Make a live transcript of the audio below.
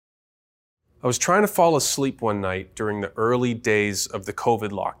I was trying to fall asleep one night during the early days of the COVID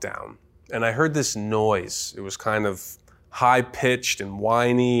lockdown, and I heard this noise. It was kind of high-pitched and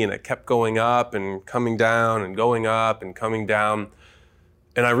whiny, and it kept going up and coming down and going up and coming down.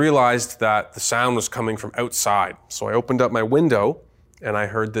 And I realized that the sound was coming from outside. So I opened up my window, and I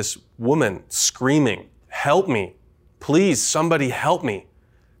heard this woman screaming, "Help me. Please, somebody help me.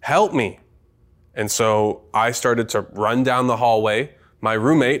 Help me." And so I started to run down the hallway. My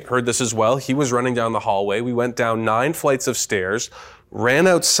roommate heard this as well. He was running down the hallway. We went down 9 flights of stairs, ran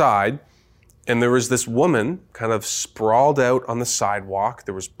outside, and there was this woman kind of sprawled out on the sidewalk.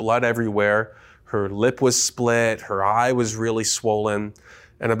 There was blood everywhere. Her lip was split. Her eye was really swollen.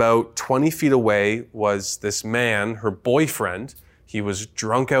 And about 20 feet away was this man, her boyfriend. He was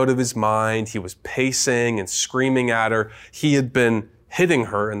drunk out of his mind. He was pacing and screaming at her. He had been hitting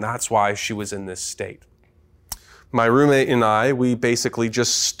her, and that's why she was in this state. My roommate and I, we basically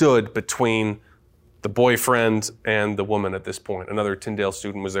just stood between the boyfriend and the woman at this point. Another Tyndale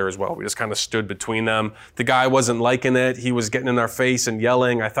student was there as well. We just kind of stood between them. The guy wasn't liking it. He was getting in our face and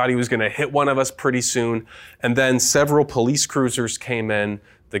yelling. I thought he was going to hit one of us pretty soon. And then several police cruisers came in.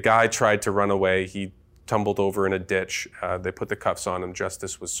 The guy tried to run away. He tumbled over in a ditch. They put the cuffs on him.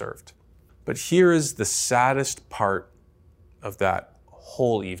 Justice was served. But here is the saddest part of that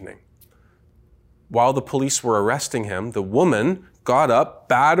whole evening. While the police were arresting him, the woman got up,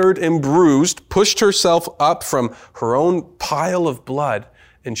 battered and bruised, pushed herself up from her own pile of blood,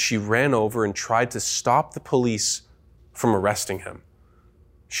 and she ran over and tried to stop the police from arresting him.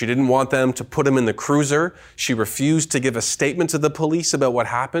 She didn't want them to put him in the cruiser. She refused to give a statement to the police about what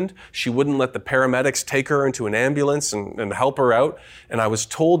happened. She wouldn't let the paramedics take her into an ambulance and help her out. And I was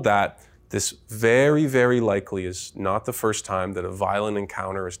told that this very, very likely is not the first time that a violent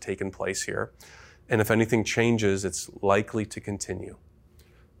encounter has taken place here. And if anything changes, it's likely to continue.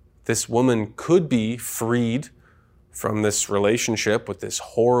 This woman could be freed from this relationship with this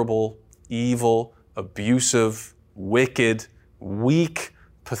horrible, evil, abusive, wicked, weak,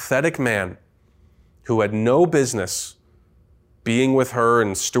 pathetic man who had no business being with her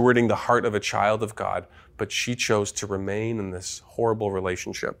and stewarding the heart of a child of God, but she chose to remain in this horrible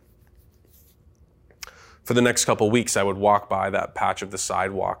relationship. For the next couple of weeks, I would walk by that patch of the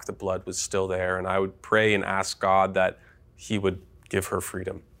sidewalk. The blood was still there, and I would pray and ask God that He would give her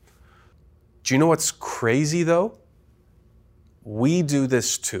freedom. Do you know what's crazy, though? We do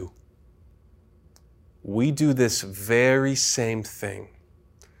this too. We do this very same thing.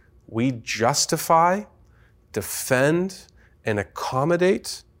 We justify, defend, and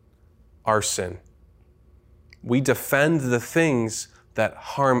accommodate our sin. We defend the things that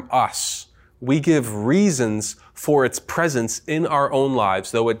harm us. We give reasons for its presence in our own lives,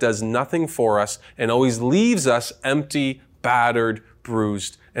 though it does nothing for us and always leaves us empty, battered,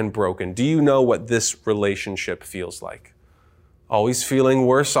 bruised, and broken. Do you know what this relationship feels like? Always feeling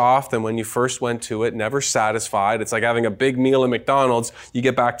worse off than when you first went to it, never satisfied. It's like having a big meal at McDonald's. You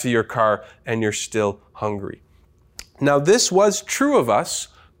get back to your car and you're still hungry. Now, this was true of us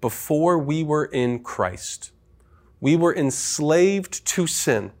before we were in Christ. We were enslaved to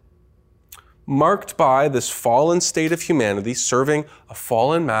sin, marked by this fallen state of humanity, serving a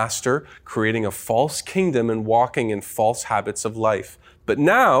fallen master, creating a false kingdom, and walking in false habits of life. But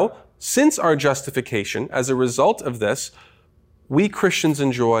now, since our justification, as a result of this, we Christians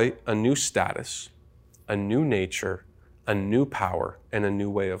enjoy a new status, a new nature, a new power, and a new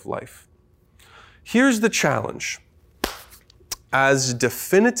way of life. Here's the challenge. As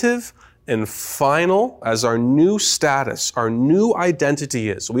definitive and final as our new status, our new identity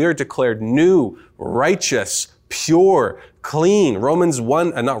is, we are declared new, righteous, pure, clean.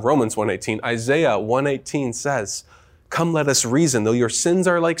 Isaiah 1:18 says, "Come, let us reason. Though your sins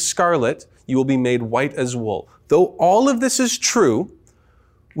are like scarlet, you will be made white as wool." Though all of this is true,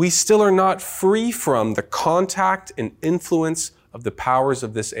 we still are not free from the contact and influence of the powers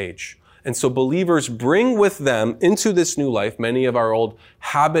of this age. And so believers bring with them into this new life many of our old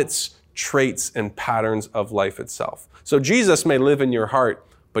habits, traits, and patterns of life itself. So Jesus may live in your heart,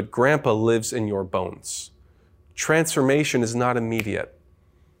 but Grandpa lives in your bones. Transformation is not immediate,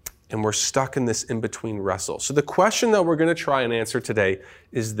 and we're stuck in this in-between wrestle. So the question that we're going to try and answer today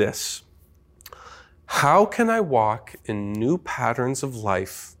is this: how can I walk in new patterns of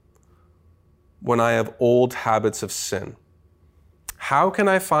life when I have old habits of sin? How can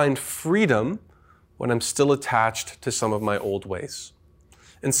I find freedom when I'm still attached to some of my old ways?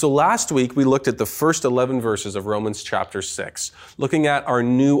 And so last week, we looked at the first 11 verses of Romans chapter 6, looking at our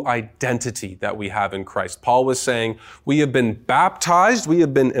new identity that we have in Christ. Paul was saying, we have been baptized, we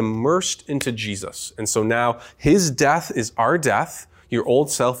have been immersed into Jesus. And so now his death is our death. Your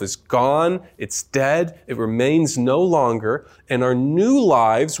old self is gone. It's dead. It remains no longer. And our new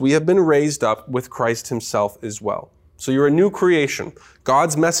lives, we have been raised up with Christ himself as well. So you're a new creation.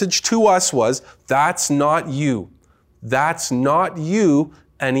 God's message to us was, that's not you. That's not you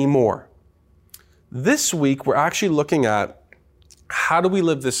anymore. This week, we're actually looking at how do we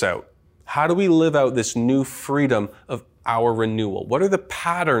live this out? How do we live out this new freedom of our renewal? What are the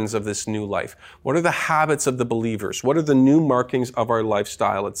patterns of this new life? What are the habits of the believers? What are the new markings of our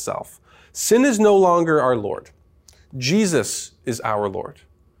lifestyle itself? Sin is no longer our Lord. Jesus is our Lord.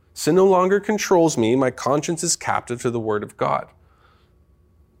 Sin no longer controls me. My conscience is captive to the Word of God.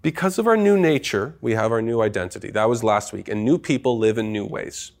 Because of our new nature, we have our new identity. That was last week. And new people live in new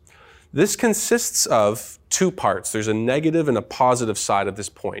ways. This consists of two parts. There's a negative and a positive side of this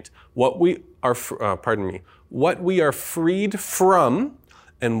point. What we are freed from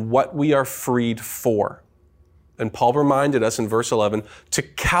and what we are freed for. And Paul reminded us in verse 11 to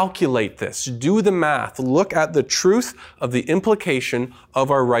calculate this, do the math, look at the truth of the implication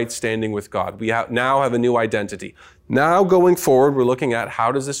of our right standing with God. We now have a new identity. Now going forward, we're looking at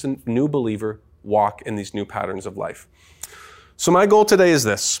how does this new believer walk in these new patterns of life. So my goal today is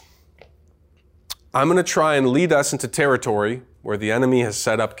this. I'm going to try and lead us into territory where the enemy has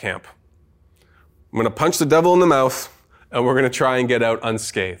set up camp. I'm going to punch the devil in the mouth, and we're going to try and get out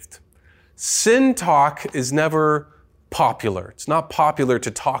unscathed. Sin talk is never popular. It's not popular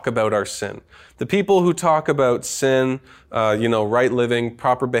to talk about our sin. The people who talk about sin, right living,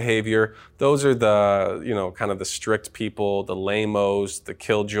 proper behavior, those are the, kind of the strict people, the lame-os, the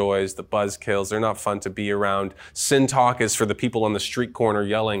killjoys, the buzzkills. They're not fun to be around. Sin talk is for the people on the street corner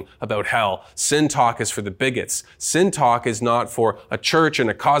yelling about hell. Sin talk is for the bigots. Sin talk is not for a church in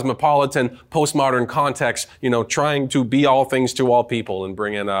a cosmopolitan, postmodern context, trying to be all things to all people and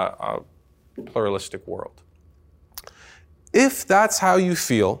bring in a pluralistic world. If that's how you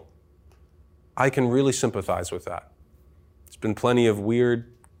feel, I can really sympathize with that. There's been plenty of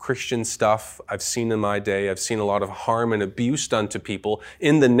weird Christian stuff I've seen in my day. I've seen a lot of harm and abuse done to people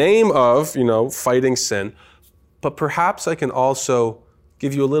in the name of, fighting sin. But perhaps I can also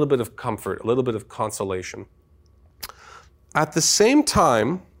give you a little bit of comfort, a little bit of consolation. At the same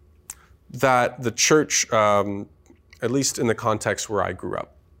time that the church, at least in the context where I grew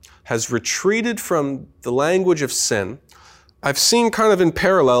up, has retreated from the language of sin, I've seen kind of in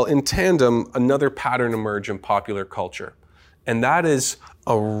parallel, in tandem, another pattern emerge in popular culture. And that is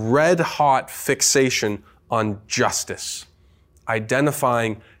a red-hot fixation on justice,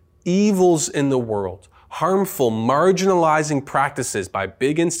 identifying evils in the world, harmful, marginalizing practices by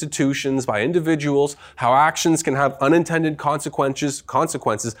big institutions, by individuals, how actions can have unintended consequences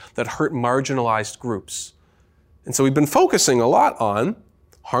that hurt marginalized groups. And so we've been focusing a lot on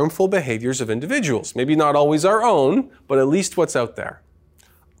harmful behaviors of individuals. Maybe not always our own, but at least what's out there.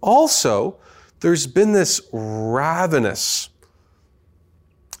 Also, there's been this ravenous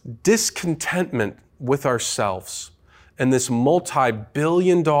discontentment with ourselves, and this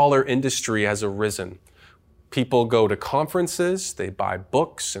multi-billion-dollar industry has arisen. People go to conferences, they buy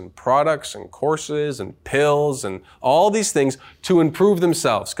books and products and courses and pills and all these things to improve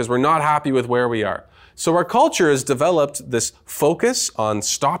themselves because we're not happy with where we are. So our culture has developed this focus on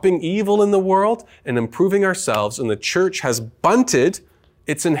stopping evil in the world and improving ourselves, and the church has bunted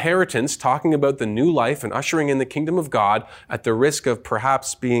its inheritance, talking about the new life and ushering in the kingdom of God at the risk of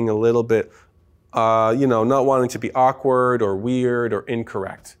perhaps being a little bit, not wanting to be awkward or weird or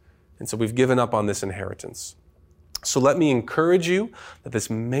incorrect. And so we've given up on this inheritance. So let me encourage you that this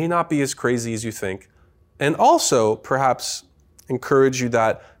may not be as crazy as you think, and also perhaps encourage you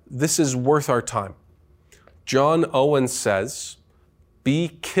that this is worth our time. John Owen says,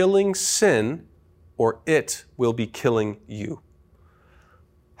 be killing sin or it will be killing you.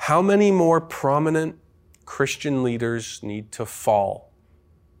 How many more prominent Christian leaders need to fall,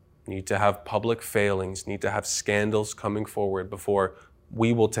 need to have public failings, need to have scandals coming forward before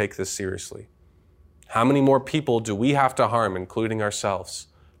we will take this seriously? How many more people do we have to harm, including ourselves,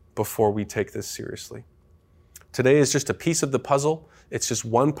 before we take this seriously? Today is just a piece of the puzzle. It's just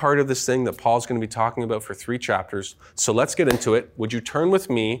one part of this thing that Paul's going to be talking about for 3 chapters. So let's get into it. Would you turn with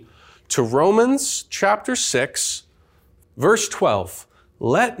me to Romans chapter 6, verse 12.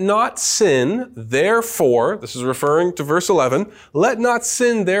 Let not sin, therefore, this is referring to verse 11, let not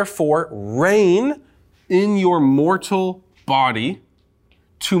sin, therefore, reign in your mortal body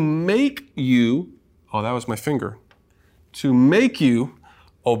to make you, to make you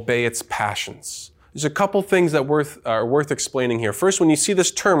obey its passions. There's a couple things that are worth explaining here. First, when you see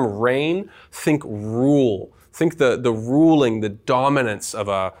this term reign, think rule. Think the ruling, the dominance of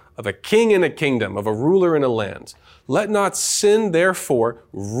a king in a kingdom, of a ruler in a land. Let not sin, therefore,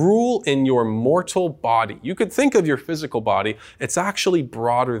 rule in your mortal body. You could think of your physical body. It's actually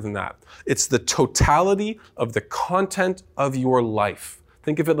broader than that. It's the totality of the content of your life.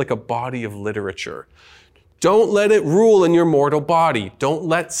 Think of it like a body of literature. Don't let it rule in your mortal body. Don't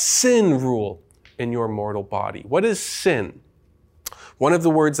let sin rule in your mortal body. What is sin? One of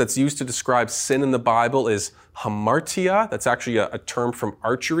the words that's used to describe sin in the Bible is hamartia. That's actually a term from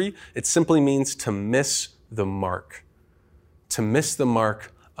archery. It simply means to miss the mark. To miss the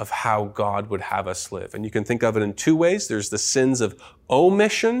mark of how God would have us live. And you can think of it in two ways. There's the sins of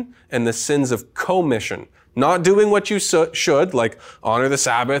omission and the sins of commission. Not doing what you should, like honor the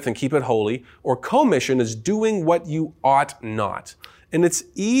Sabbath and keep it holy, or commission is doing what you ought not. And it's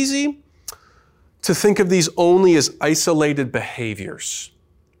easy to think of these only as isolated behaviors,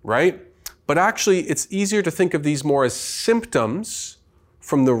 right? But actually, it's easier to think of these more as symptoms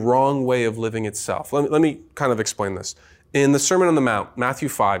from the wrong way of living itself. Let me kind of explain this. In the Sermon on the Mount, Matthew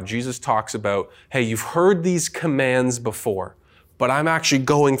 5, Jesus talks about, hey, you've heard these commands before, but I'm actually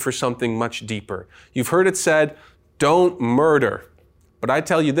going for something much deeper. You've heard it said, don't murder. But I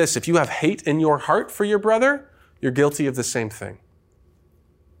tell you this, if you have hate in your heart for your brother, you're guilty of the same thing.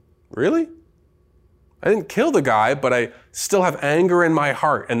 Really? I didn't kill the guy, but I still have anger in my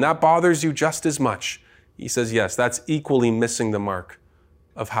heart, and that bothers you just as much. He says, yes, that's equally missing the mark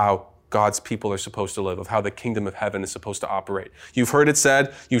of how God's people are supposed to live, of how the kingdom of heaven is supposed to operate. You've heard it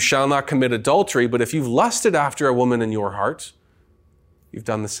said, you shall not commit adultery, but if you've lusted after a woman in your heart, you've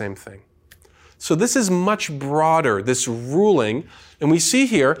done the same thing. So this is much broader, this ruling. And we see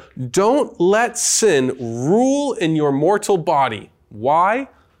here, don't let sin rule in your mortal body. Why?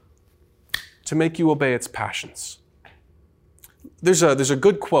 To make you obey its passions. There's a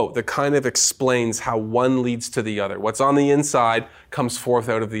good quote that kind of explains how one leads to the other. What's on the inside comes forth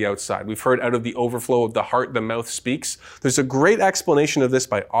out of the outside. We've heard out of the overflow of the heart, the mouth speaks. There's a great explanation of this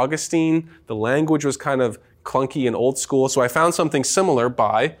by Augustine. The language was kind of clunky and old school, so I found something similar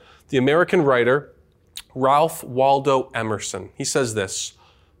by the American writer Ralph Waldo Emerson. He says this,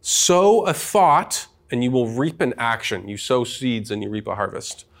 sow a thought and you will reap an action. You sow seeds and you reap a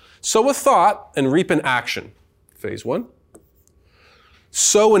harvest. Sow a thought and reap an action. Phase one.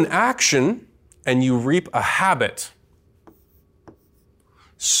 Sow an action and you reap a habit.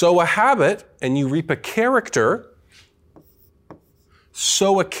 Sow a habit and you reap a character.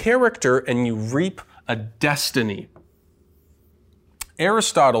 Sow a character and you reap a destiny.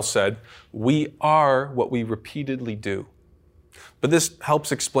 Aristotle said, we are what we repeatedly do. But this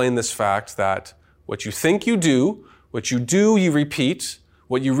helps explain this fact that what you think you do, you repeat.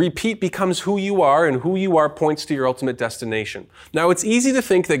 What you repeat becomes who you are, and who you are points to your ultimate destination. Now, it's easy to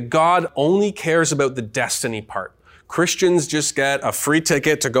think that God only cares about the destiny part. Christians just get a free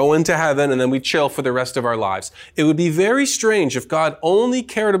ticket to go into heaven, and then we chill for the rest of our lives. It would be very strange if God only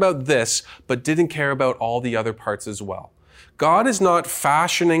cared about this, but didn't care about all the other parts as well. God is not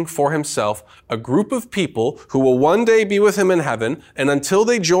fashioning for himself a group of people who will one day be with him in heaven, and until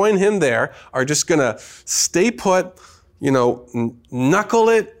they join him there, are just going to stay put, knuckle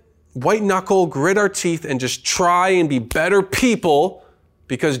it, white knuckle, grit our teeth, and just try and be better people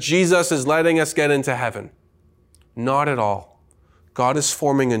because Jesus is letting us get into heaven. Not at all. God is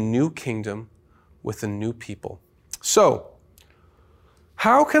forming a new kingdom with a new people. So,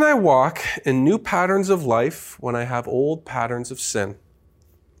 how can I walk in new patterns of life when I have old patterns of sin?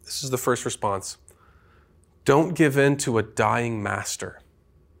 This is the first response. Don't give in to a dying master.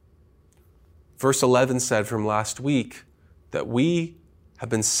 Verse 11 said from last week that we have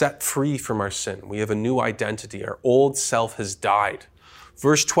been set free from our sin. We have a new identity. Our old self has died.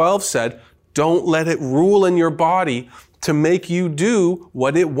 Verse 12 said, don't let it rule in your body to make you do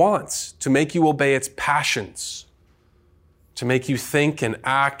what it wants, to make you obey its passions, to make you think and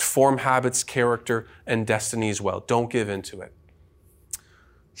act, form habits, character, and destiny as well. Don't give in to it.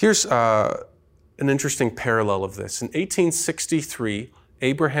 Here's an interesting parallel of this. In 1863,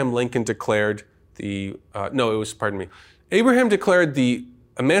 Abraham Lincoln declared Abraham declared the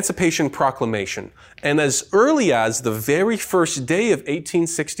Emancipation Proclamation. And as early as the very first day of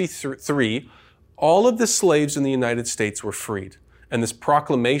 1863, all of the slaves in the United States were freed. And this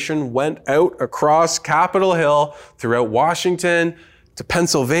proclamation went out across Capitol Hill, throughout Washington, to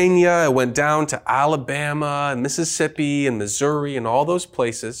Pennsylvania. It went down to Alabama and Mississippi and Missouri and all those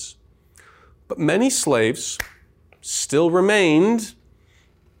places. But many slaves still remained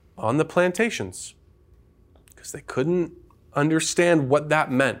on the plantations because they couldn't understand what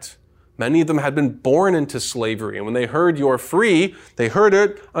that meant. Many of them had been born into slavery. And when they heard you're free, they heard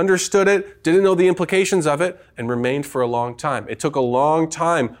it, understood it, didn't know the implications of it, and remained for a long time. It took a long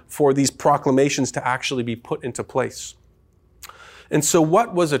time for these proclamations to actually be put into place. And so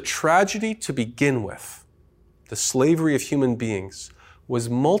what was a tragedy to begin with, the slavery of human beings, was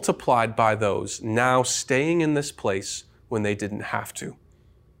multiplied by those now staying in this place when they didn't have to.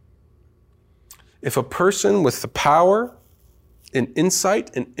 If a person with the power and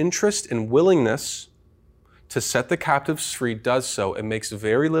insight and interest and willingness to set the captives free does so, it makes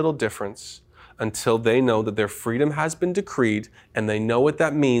very little difference until they know that their freedom has been decreed and they know what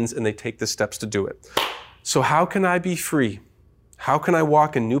that means and they take the steps to do it. So how can I be free? How can I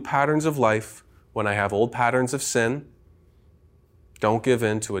walk in new patterns of life when I have old patterns of sin? Don't give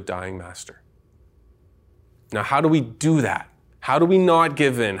in to a dying master. Now, how do we do that? How do we not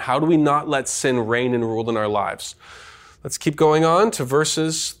give in? How do we not let sin reign and rule in our lives? Let's keep going on to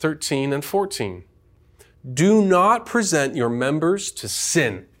verses 13 and 14. Do not present your members to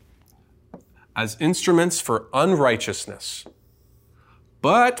sin as instruments for unrighteousness,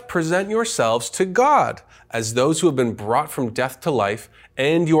 but present yourselves to God as those who have been brought from death to life,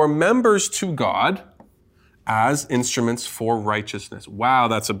 and your members to God as instruments for righteousness. Wow,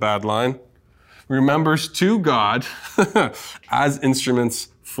 that's a bad line. Remembers to God as instruments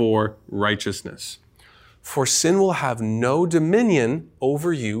for righteousness. For sin will have no dominion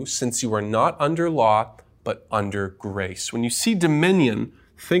over you, since you are not under law, but under grace. When you see dominion,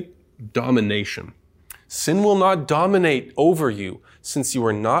 think domination. Sin will not dominate over you, since you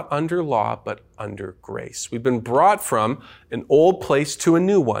are not under law, but under grace. We've been brought from an old place to a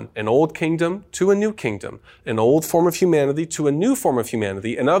new one, an old kingdom to a new kingdom, an old form of humanity to a new form of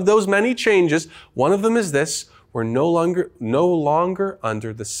humanity. And of those many changes, one of them is this: we're no longer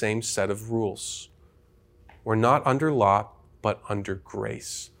under the same set of rules. We're not under law, but under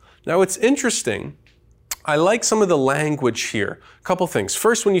grace. Now, it's interesting. I like some of the language here. A couple things.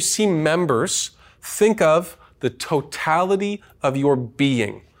 First, when you see members, think of the totality of your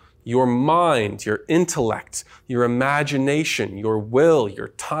being, your mind, your intellect, your imagination, your will, your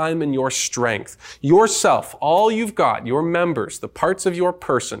time, and your strength. Yourself, all you've got, your members, the parts of your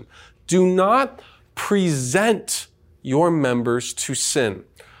person. Do not present your members to sin.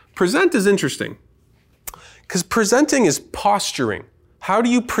 Present is interesting, because presenting is posturing. How do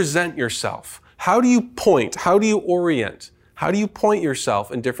you present yourself? How do you point? How do you orient? How do you point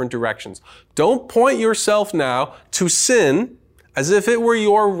yourself in different directions? Don't point yourself now to sin as if it were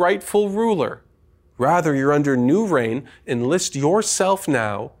your rightful ruler. Rather, you're under new reign. Enlist yourself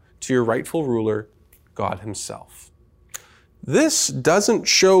now to your rightful ruler, God himself. This doesn't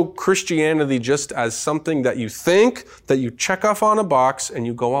show Christianity just as something that you think, that you check off on a box, and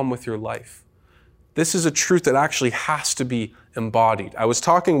you go on with your life. This is a truth that actually has to be embodied. I was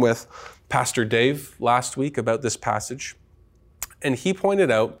talking with Pastor Dave last week about this passage, and he pointed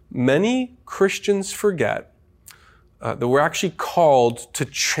out many Christians forget that we're actually called to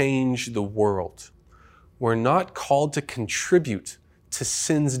change the world. We're not called to contribute to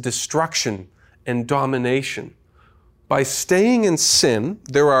sin's destruction and domination. By staying in sin,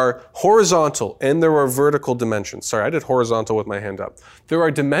 there are horizontal and there are vertical dimensions. Sorry, I did horizontal with my hand up. There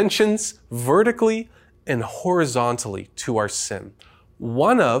are dimensions vertically and horizontally to our sin.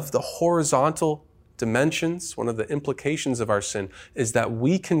 One of the horizontal dimensions, one of the implications of our sin, is that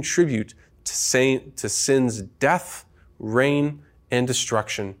we contribute to sin's death, reign, and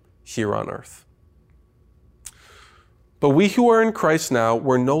destruction here on earth. But we who are in Christ now,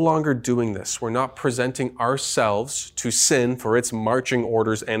 we're no longer doing this. We're not presenting ourselves to sin for its marching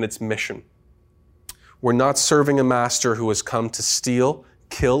orders and its mission. We're not serving a master who has come to steal,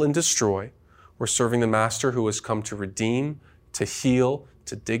 kill, and destroy. We're serving the master who has come to redeem, to heal,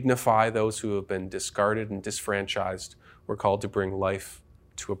 to dignify those who have been discarded and disfranchised. We're called to bring life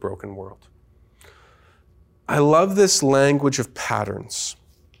to a broken world. I love this language of patterns,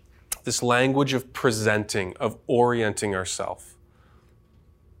 this language of presenting, of orienting ourselves.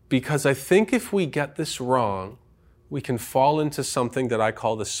 Because I think if we get this wrong, we can fall into something that I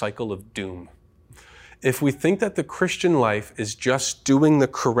call the cycle of doom. If we think that the Christian life is just doing the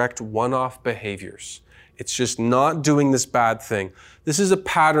correct one-off behaviors, it's just not doing this bad thing. This is a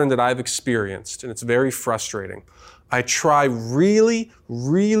pattern that I've experienced, and it's very frustrating. I try really,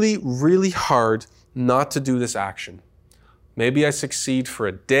 really, really hard not to do this action. Maybe I succeed for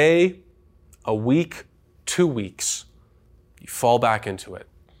a day, a week, 2 weeks. You fall back into it.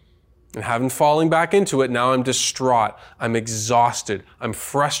 And having fallen back into it, now I'm distraught. I'm exhausted. I'm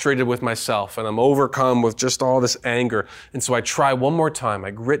frustrated with myself, and I'm overcome with just all this anger. And so I try one more time.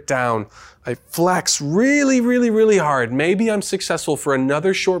 I grit down. I flex really, really, really hard. Maybe I'm successful for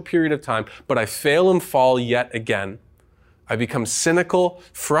another short period of time, but I fail and fall yet again. I become cynical,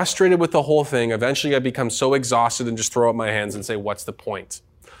 frustrated with the whole thing. Eventually I become so exhausted and just throw up my hands and say, what's the point?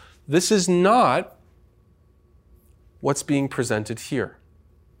 This is not what's being presented here.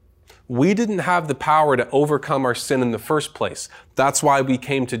 We didn't have the power to overcome our sin in the first place. That's why we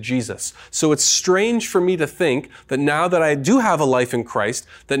came to Jesus. So it's strange for me to think that now that I do have a life in Christ,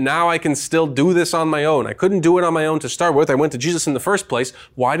 that now I can still do this on my own. I couldn't do it on my own to start with. I went to Jesus in the first place.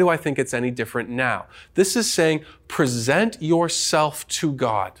 Why do I think it's any different now? This is saying, present yourself to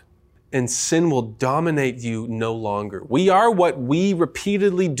God, and sin will dominate you no longer. We are what we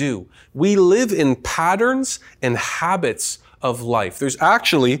repeatedly do. We live in patterns and habits of life. There's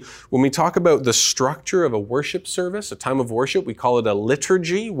actually, when we talk about the structure of a worship service, a time of worship, we call it a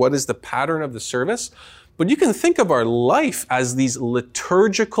liturgy. What is the pattern of the service? But you can think of our life as these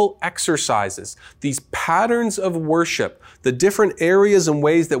liturgical exercises, these patterns of worship, the different areas and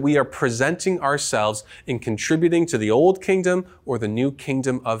ways that we are presenting ourselves in contributing to the old kingdom or the new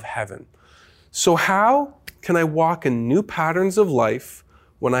kingdom of heaven. So how can I walk in new patterns of life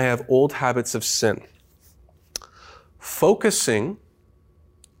when I have old habits of sin? Focusing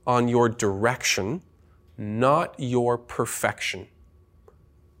on your direction, not your perfection.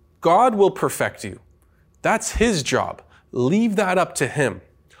 God will perfect you. That's His job. Leave that up to Him.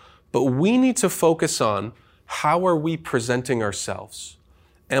 But we need to focus on, how are we presenting ourselves?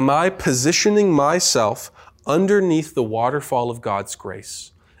 Am I positioning myself underneath the waterfall of God's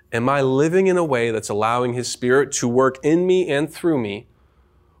grace? Am I living in a way that's allowing His Spirit to work in me and through me?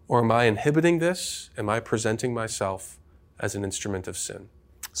 Or am I inhibiting this? Am I presenting myself as an instrument of sin?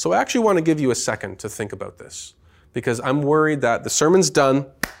 So I actually want to give you a second to think about this, because I'm worried that the sermon's done,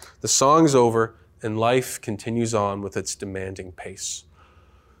 the song's over, and life continues on with its demanding pace.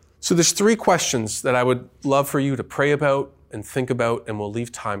 So there's 3 questions that I would love for you to pray about and think about, and we'll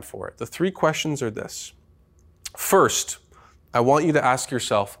leave time for it. The 3 questions are this. First, I want you to ask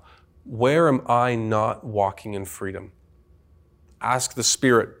yourself, where am I not walking in freedom? Ask the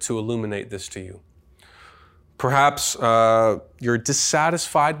Spirit to illuminate this to you. Perhaps you're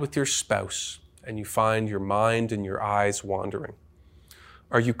dissatisfied with your spouse and you find your mind and your eyes wandering.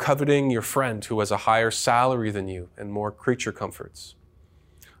 Are you coveting your friend who has a higher salary than you and more creature comforts?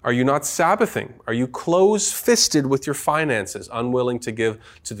 Are you not Sabbathing? Are you close-fisted with your finances, unwilling to give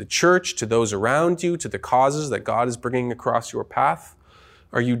to the church, to those around you, to the causes that God is bringing across your path?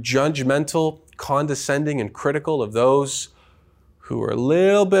 Are you judgmental, condescending, and critical of those who are a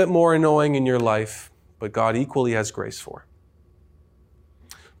little bit more annoying in your life, but God equally has grace for?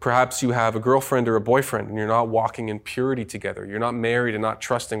 Perhaps you have a girlfriend or a boyfriend and you're not walking in purity together. You're not married and not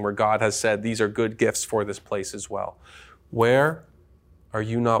trusting where God has said these are good gifts for this place as well. Where are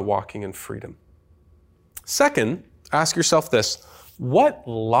you not walking in freedom? Second, ask yourself this: what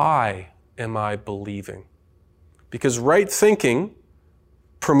lie am I believing? Because right thinking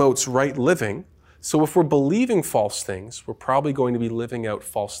promotes right living. So if we're believing false things, we're probably going to be living out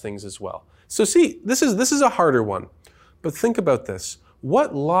false things as well. So see, this is a harder one. But think about this.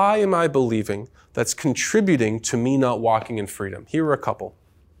 What lie am I believing that's contributing to me not walking in freedom? Here are a couple.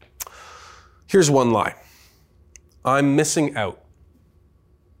 Here's one lie. I'm missing out.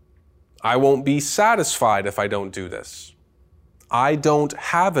 I won't be satisfied if I don't do this. I don't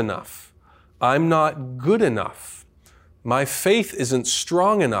have enough. I'm not good enough. My faith isn't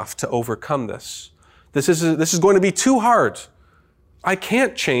strong enough to overcome this. This is going to be too hard. I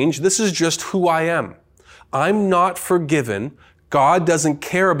can't change. This is just who I am. I'm not forgiven. God doesn't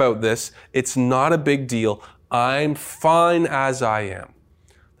care about this. It's not a big deal. I'm fine as I am.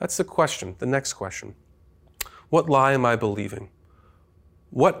 That's the question, the next question. What lie am I believing?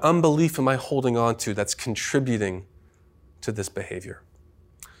 What unbelief am I holding on to that's contributing to this behavior?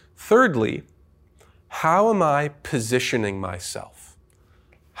 Thirdly, how am I positioning myself?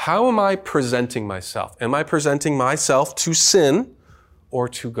 How am I presenting myself? Am I presenting myself to sin or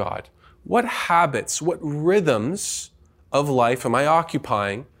to God? What habits, what rhythms of life am I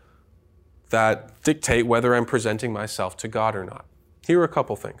occupying that dictate whether I'm presenting myself to God or not? Here are a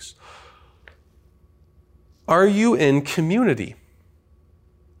couple things. Are you in community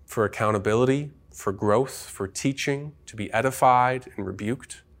for accountability, for growth, for teaching, to be edified and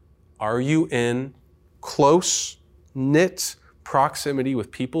rebuked? Are you in close, knit proximity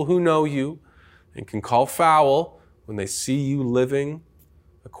with people who know you and can call foul when they see you living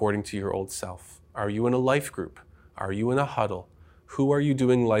according to your old self? Are you in a life group? Are you in a huddle? Who are you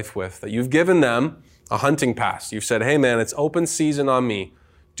doing life with that you've given them a hunting pass? You've said, hey man, it's open season on me.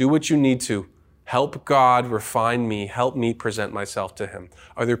 Do what you need to. Help God refine me. Help me present myself to him.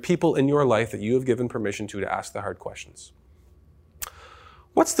 Are there people in your life that you have given permission to ask the hard questions?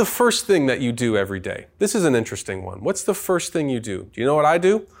 What's the first thing that you do every day? This is an interesting one. What's the first thing you do? Do you know what I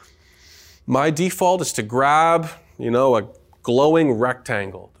do? My default is to grab, a glowing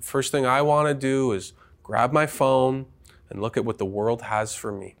rectangle. The first thing I want to do is grab my phone and look at what the world has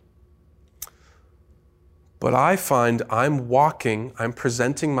for me. But I find I'm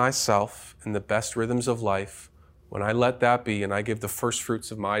presenting myself in the best rhythms of life when I let that be and I give the first fruits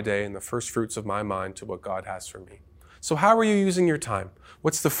of my day and the first fruits of my mind to what God has for me. So how are you using your time?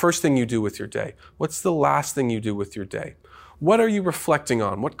 What's the first thing you do with your day? What's the last thing you do with your day? What are you reflecting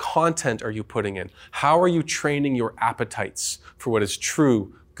on? What content are you putting in? How are you training your appetites for what is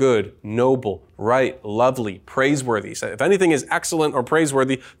true, good, noble, right, lovely, praiseworthy? So if anything is excellent or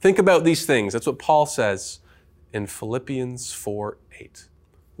praiseworthy, think about these things. That's what Paul says in Philippians 4:8.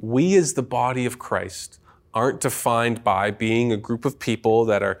 We as the body of Christ aren't defined by being a group of people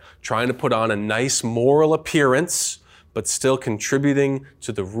that are trying to put on a nice moral appearance, but still contributing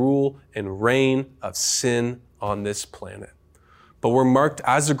to the rule and reign of sin on this planet. But we're marked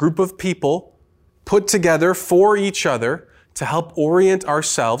as a group of people put together for each other to help orient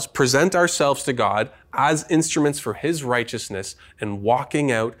ourselves, present ourselves to God as instruments for his righteousness and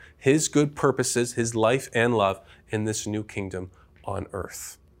walking out his good purposes, his life and love in this new kingdom on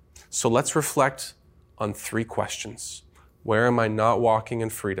earth. So let's reflect on 3 questions. Where am I not walking in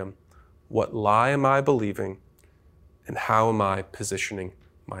freedom? What lie am I believing? And how am I positioning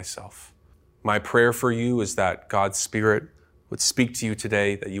myself? My prayer for you is that God's Spirit would speak to you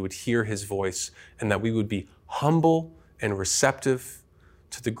today, that you would hear his voice, and that we would be humble and receptive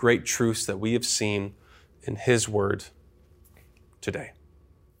to the great truths that we have seen in his word today.